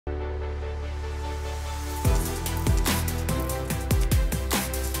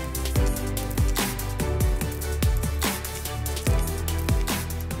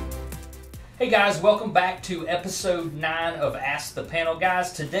Hey guys, welcome back to episode 9 of Ask the Panel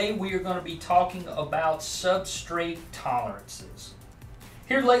Guys. Today we are going to be talking about substrate tolerances.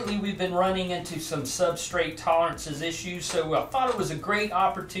 Here lately we've been running into some substrate tolerances issues, so I thought it was a great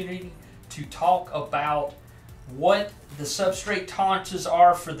opportunity to talk about what the substrate tolerances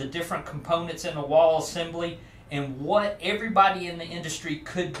are for the different components in the wall assembly and what everybody in the industry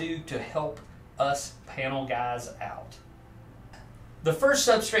could do to help us panel guys out. The first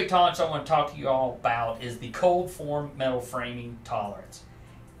substrate tolerance I want to talk to you all about is the cold form metal framing tolerance.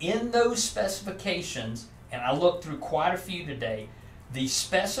 In those specifications, and I looked through quite a few today, the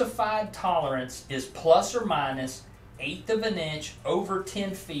specified tolerance is plus or minus 1/8 of an inch over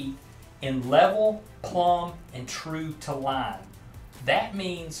 10 feet in level, plumb, and true to line. That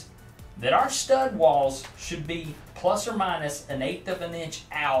means that our stud walls should be plus or minus 1/8 of an inch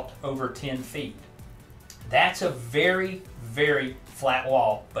out over 10 feet. That's a very, very flat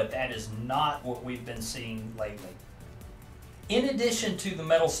wall, but that is not what we've been seeing lately. In addition to the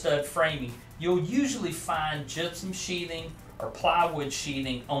metal stud framing, you'll usually find gypsum sheathing or plywood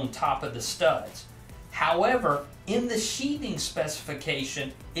sheathing on top of the studs. However, in the sheathing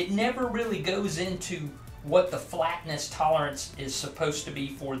specification, it never really goes into what the flatness tolerance is supposed to be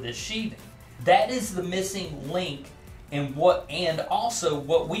for this sheathing. That is the missing link and also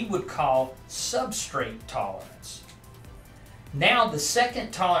what we would call substrate tolerance. Now the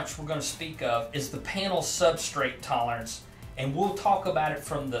second tolerance we're going to speak of is the panel substrate tolerance, and we'll talk about it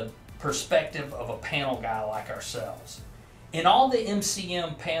from the perspective of a panel guy like ourselves. In all the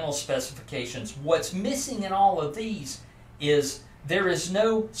MCM panel specifications, what's missing in all of these is there is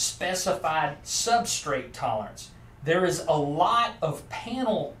no specified substrate tolerance. There is a lot of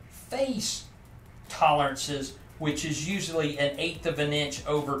panel face tolerances, which is usually 1/8 of an inch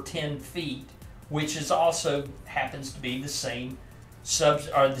over 10 feet, which is also happens to be the same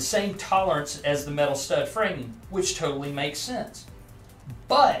tolerance as the metal stud framing, which totally makes sense.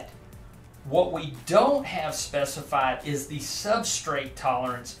 But what we don't have specified is the substrate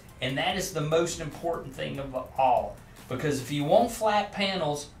tolerance, and that is the most important thing of all. Because if you want flat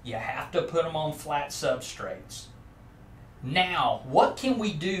panels, you have to put them on flat substrates. Now, what can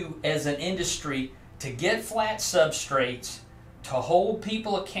we do as an industry to get flat substrates, to hold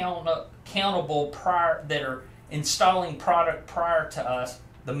people accountable that are installing product prior to us,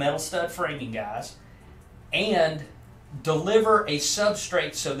 the metal stud framing guys, and deliver a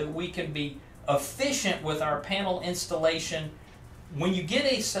substrate so that we can be efficient with our panel installation? When you get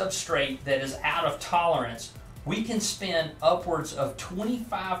a substrate that is out of tolerance, we can spend upwards of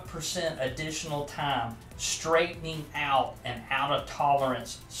 25% additional time straightening out an out of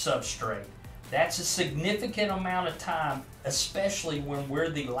tolerance substrate. That's a significant amount of time, especially when we're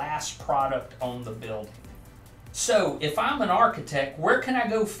the last product on the building. So if I'm an architect, where can I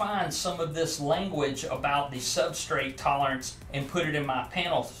go find some of this language about the substrate tolerance and put it in my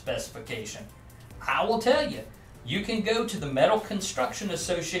panel specification? I will tell you, you can go to the Metal Construction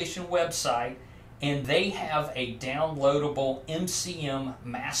Association website, and they have a downloadable MCM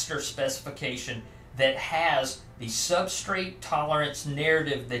master specification that has the substrate tolerance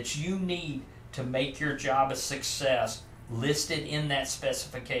narrative that you need to make your job a success listed in that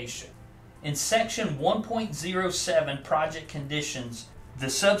specification. In section 1.07 project conditions, the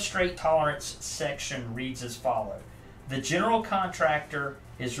substrate tolerance section reads as follows. The general contractor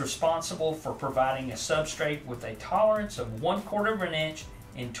is responsible for providing a substrate with a tolerance of 1/4 of an inch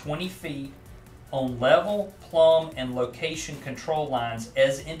in 20 feet on level, plumb, and location control lines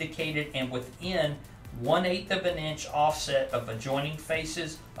as indicated and within 1/8 of an inch offset of adjoining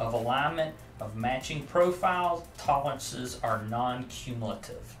faces of alignment of matching profiles. Tolerances are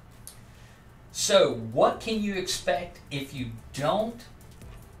non-cumulative. So what can you expect if you don't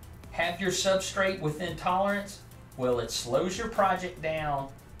have your substrate within tolerance? Well, it slows your project down,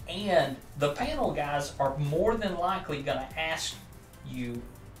 and the panel guys are more than likely going to ask you,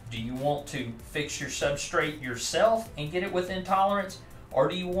 do you want to fix your substrate yourself and get it within tolerance, or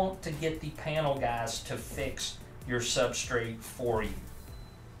do you want to get the panel guys to fix your substrate for you?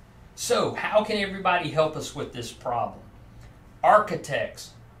 So how can everybody help us with this problem?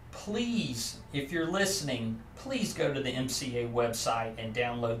 Architects, please, if you're listening, please go to the MCA website and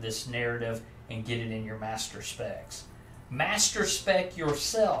download this narrative and get it in your master specs. Master spec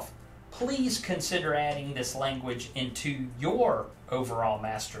yourself. Please consider adding this language into your overall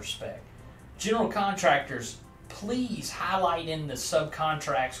master spec. General contractors, please highlight in the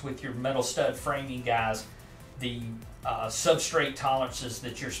subcontracts with your metal stud framing guys the substrate tolerances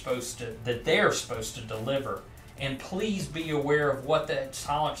that they're supposed to deliver. And please be aware of what the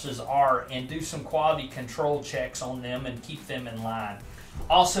tolerances are and do some quality control checks on them and keep them in line.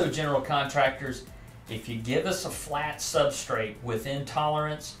 Also, general contractors, if you give us a flat substrate within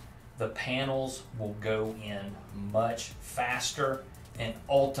tolerance, the panels will go in much faster, and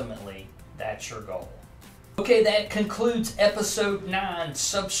ultimately, that's your goal. Okay, that concludes episode 9,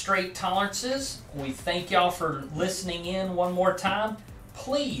 Substrate Tolerances. We thank y'all for listening in one more time.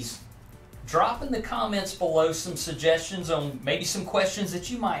 Please drop in the comments below some suggestions on maybe some questions that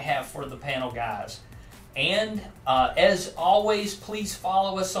you might have for the panel guys. And as always, please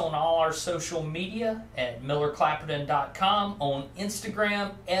follow us on all our social media at MillerClapperton.com, on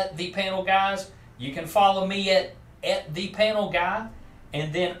Instagram at ThePanelGuys. You can follow me at ThePanelGuy,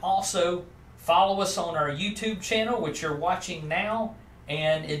 and then also follow us on our YouTube channel, which you're watching now,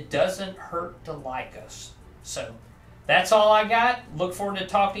 and it doesn't hurt to like us. So that's all I got. Look forward to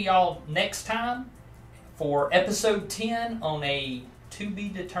talking to y'all next time for episode 10 on a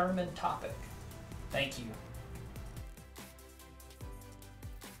to-be-determined topic. Thank you.